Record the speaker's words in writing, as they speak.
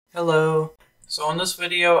Hello. So in this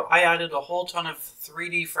video, I added a whole ton of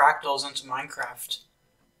 3D fractals into Minecraft,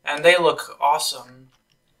 and they look awesome.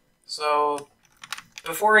 So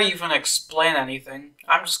before I even explain anything,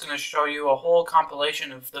 I'm just going to show you a whole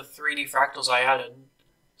compilation of the 3D fractals I added.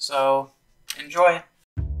 So enjoy!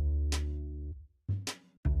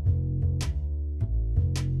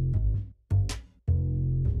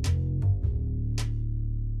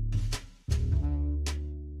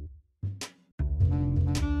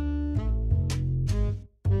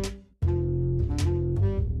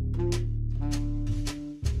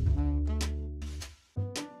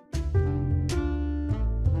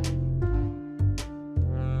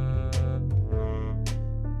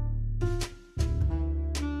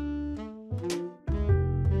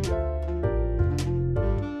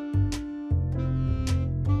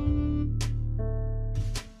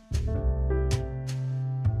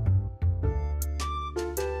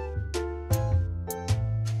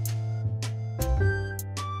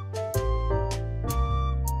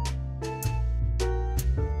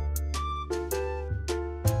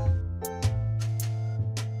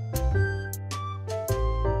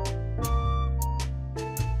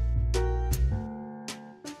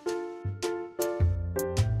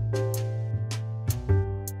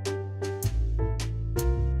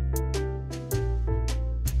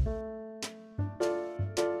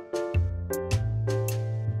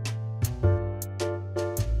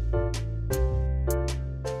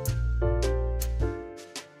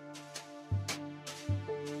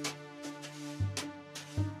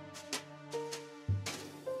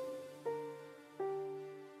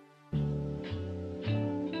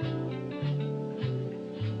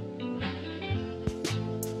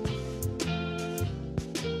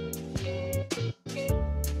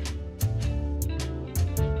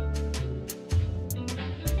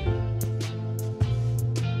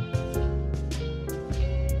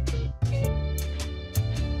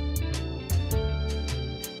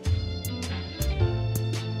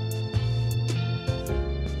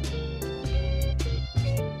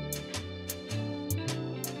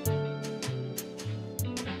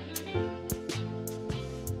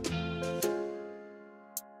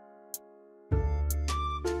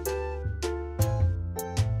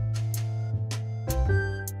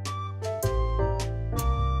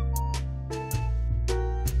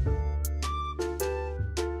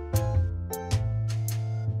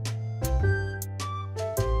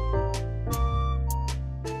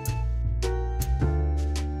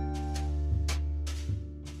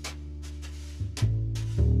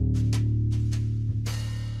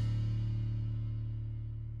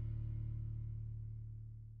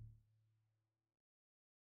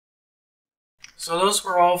 So those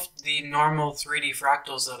were all the normal 3D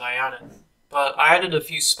fractals that I added, but I added a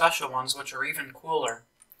few special ones which are even cooler.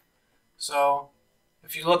 So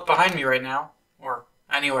if you look behind me right now, or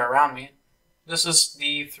anywhere around me, this is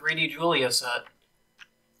the 3D Julia set.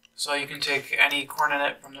 So you can take any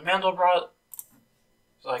coordinate from the Mandelbox,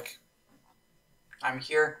 like I'm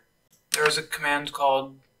here. There is a command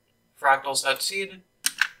called Fractal set seed,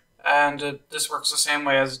 and this works the same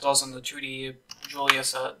way as it does in the 2D Julia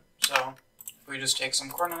set. So we just take some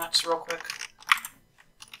coordinates real quick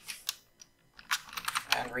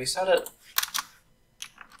and reset it.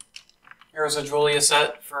 Here's a Julia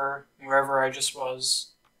set for wherever I just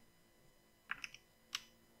was.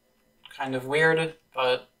 Kind of weird,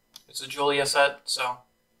 but it's a Julia set, so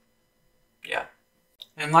yeah.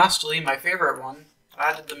 And lastly, my favorite one,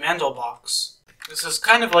 I added the Mandelbox. This is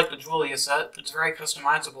kind of like the Julia set. It's very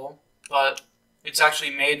customizable, but it's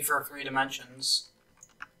actually made for 3 dimensions.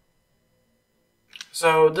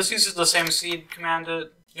 So this uses the same seed command.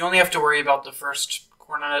 You only have to worry about the first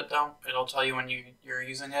coordinate though. It'll tell you when you're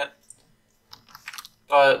using it.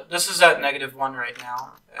 But this is at -1 right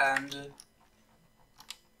now, and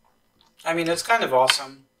I mean, it's kind of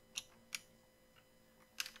awesome.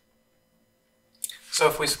 So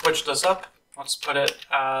if we switch this up, let's put it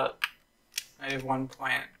at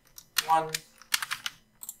 -1.1.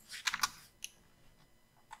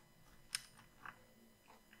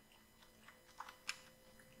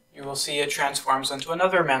 You will see it transforms into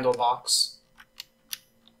another Mandelbox.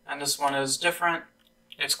 And this one is different,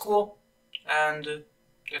 it's cool, and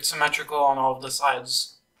it's symmetrical on all of the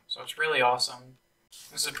sides. So it's really awesome.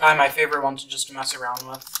 This is probably my favorite one to just mess around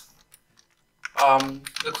with.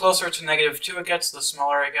 The closer to -2 it gets, the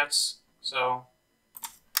smaller it gets. So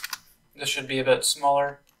this should be a bit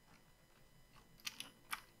smaller.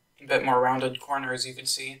 A bit more rounded corners, you can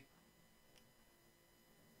see.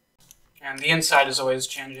 And the inside is always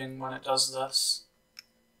changing when it does this.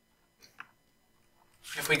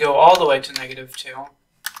 If we go all the way to -2,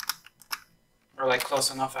 or like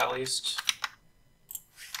close enough at least,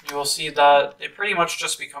 you will see that it pretty much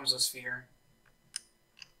just becomes a sphere.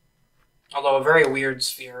 Although a very weird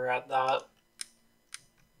sphere at that.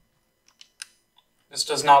 This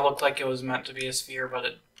does not look like it was meant to be a sphere, but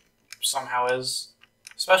it somehow is.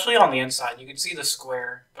 Especially on the inside. You can see the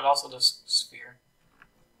square, but also the sphere.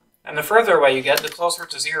 And the further away you get, the closer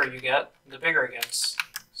to 0 you get, the bigger it gets.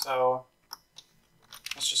 So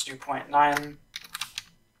let's just do 0.9.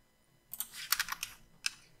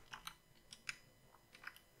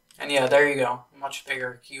 And yeah, there you go. A much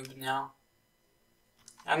bigger cube now.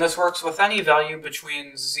 And this works with any value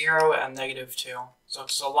between 0 and -2. So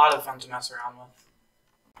it's a lot of fun to mess around with.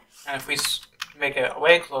 And if we make it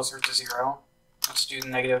way closer to 0, let's do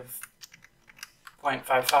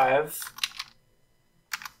 -0.55,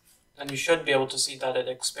 then you should be able to see that it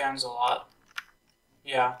expands a lot.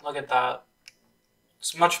 Yeah, look at that.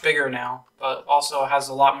 It's much bigger now, but also has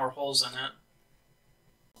a lot more holes in it.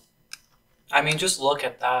 I mean, just look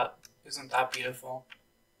at that. Isn't that beautiful?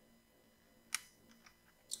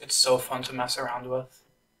 It's so fun to mess around with.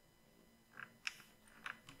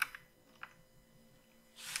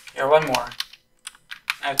 Here, one more.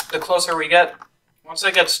 And the closer we get, once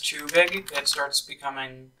it gets too big, it starts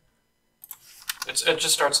becoming... It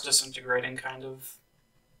just starts disintegrating, kind of.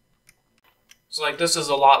 So, like, this is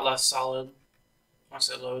a lot less solid once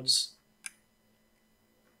it loads.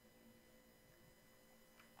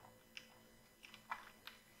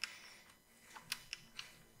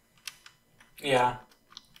 Yeah.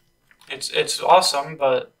 It's awesome,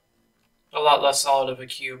 but a lot less solid of a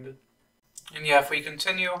cube. And yeah, if we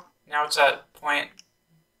continue, now it's at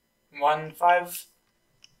 0.15.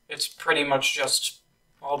 It's pretty much just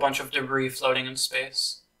a whole bunch of debris floating in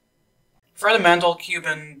space. For the Mandel cube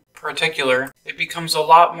in particular, it becomes a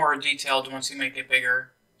lot more detailed once you make it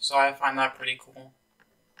bigger, so I find that pretty cool.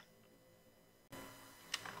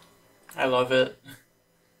 I love it.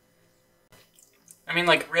 I mean,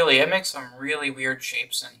 like, really, it makes some really weird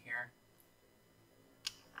shapes in here.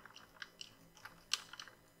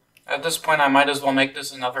 At this point, I might as well make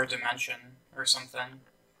this another dimension or something.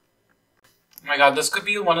 Oh my god, this could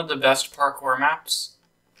be one of the best parkour maps.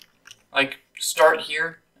 Like, start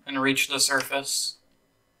here and reach the surface.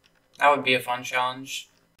 That would be a fun challenge.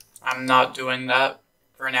 I'm not doing that,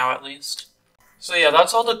 for now at least. So yeah,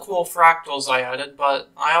 that's all the cool fractals I added, but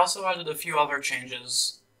I also added a few other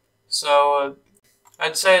changes. So,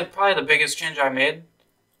 I'd say probably the biggest change I made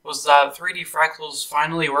was that 3D fractals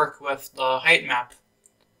finally work with the height map.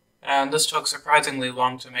 And this took surprisingly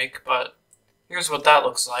long to make, but here's what that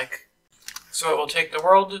looks like. So it will take the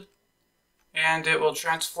world, and it will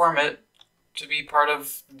transform it to be part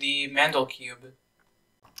of the Mandel cube.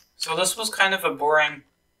 So this was kind of a boring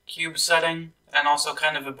cube setting, and also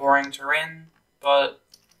kind of a boring terrain, but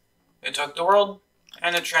it took the world,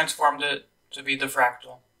 and it transformed it to be the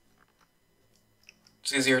fractal.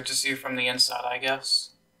 It's easier to see from the inside, I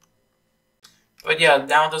guess. But yeah,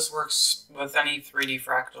 now this works with any 3D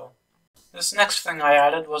fractal. This next thing I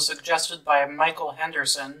added was suggested by Michael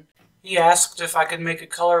Henderson. He asked if I could make a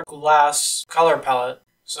colored glass color palette.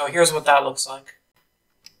 So here's what that looks like.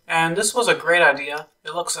 And this was a great idea.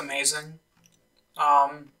 It looks amazing.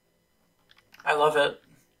 I love it.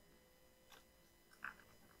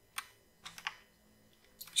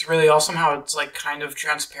 It's really awesome how it's like kind of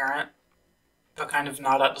transparent, but kind of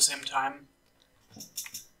not at the same time.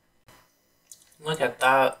 Look at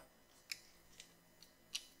that.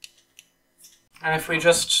 And if we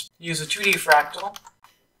just use a 2D fractal,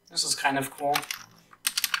 this is kind of cool.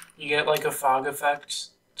 You get like a fog effect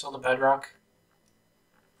till the bedrock.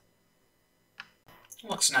 It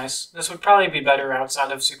looks nice. This would probably be better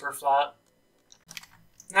outside of super flat.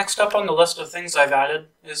 Next up on the list of things I've added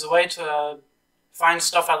is a way to find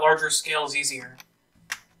stuff at larger scales easier.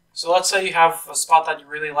 So let's say you have a spot that you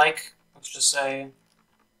really like. Let's just say,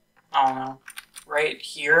 I don't know, right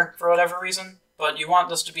here for whatever reason, but you want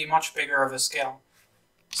this to be much bigger of a scale.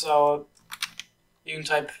 So you can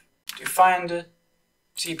type do find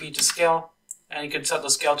TP to scale, and you can set the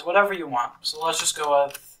scale to whatever you want. So let's just go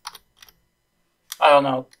with, I don't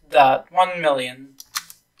know, that 1 million.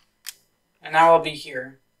 And now I'll be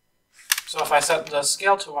here. So if I set the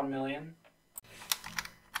scale to 1 million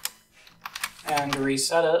and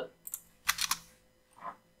reset it,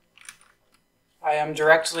 I am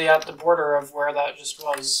directly at the border of where that just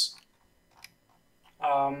was.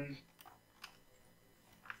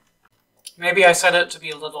 Maybe I set it to be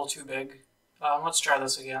a little too big. Let's try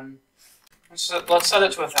this again. Let's set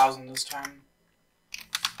it to 1,000 this time.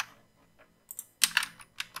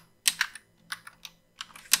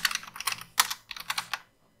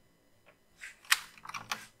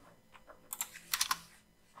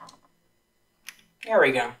 There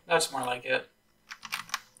we go. That's more like it.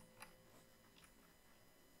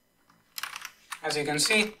 As you can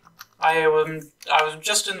see, I was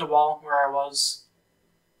just in the wall where I was.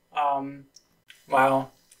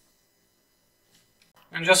 Wow.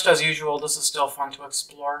 And just as usual, this is still fun to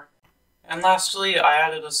explore. And lastly, I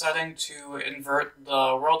added a setting to invert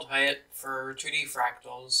the world height for 2D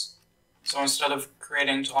fractals. So instead of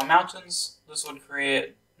creating tall mountains, this would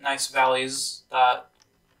create nice valleys that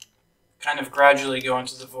kind of gradually go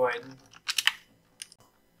into the void.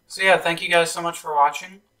 So yeah, thank you guys so much for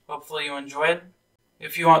watching. Hopefully you enjoyed.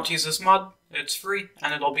 If you want to use this mod, it's free,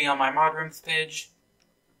 and it'll be on my Modrinth page.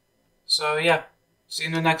 So yeah, see you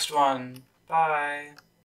in the next one. Bye!